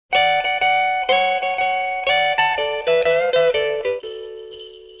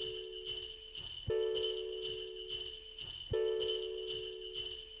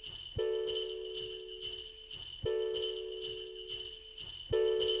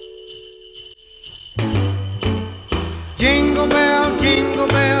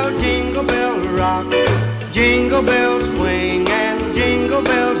Jingle bells swing and jingle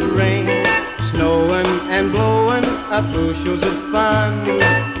bells ring, snowing and blowing up bushels of fun.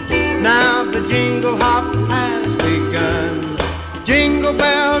 Now the jingle hop has begun. Jingle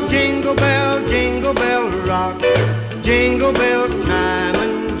bell, jingle bell, jingle bell rock. Jingle bells chime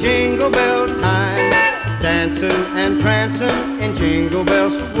and jingle bell time, dancing and prancing in Jingle Bell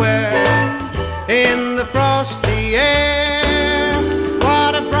Square. In the frosty air,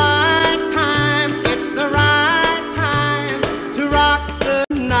 what a bright time. It's the right time to rock the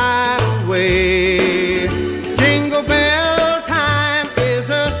night away. Jingle bell time is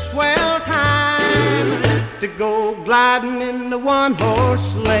a swell time to go gliding in the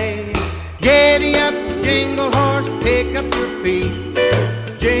one-horse sleigh. Giddy up, jingle horse, pick up your feet,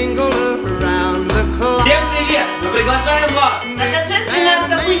 jingle around the clock. Всем привет! Мы приглашаем вас на торжественное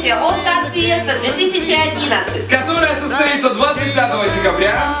событие All Stars Fiesta 2011, которое состоится 25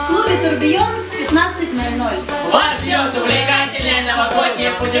 декабря в клубе «Турбион» в 15:00. Вас ждет увлекательное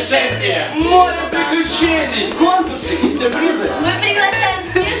новогоднее путешествие. Море приключений, конкурсы и сюрпризы. Мы приглашаем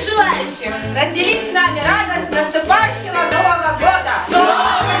всех желающих разделить с нами радость наступающего Нового года. С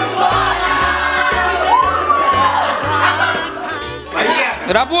Новым годом!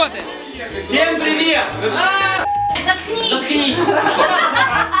 Работай! Всем привет! Заткни!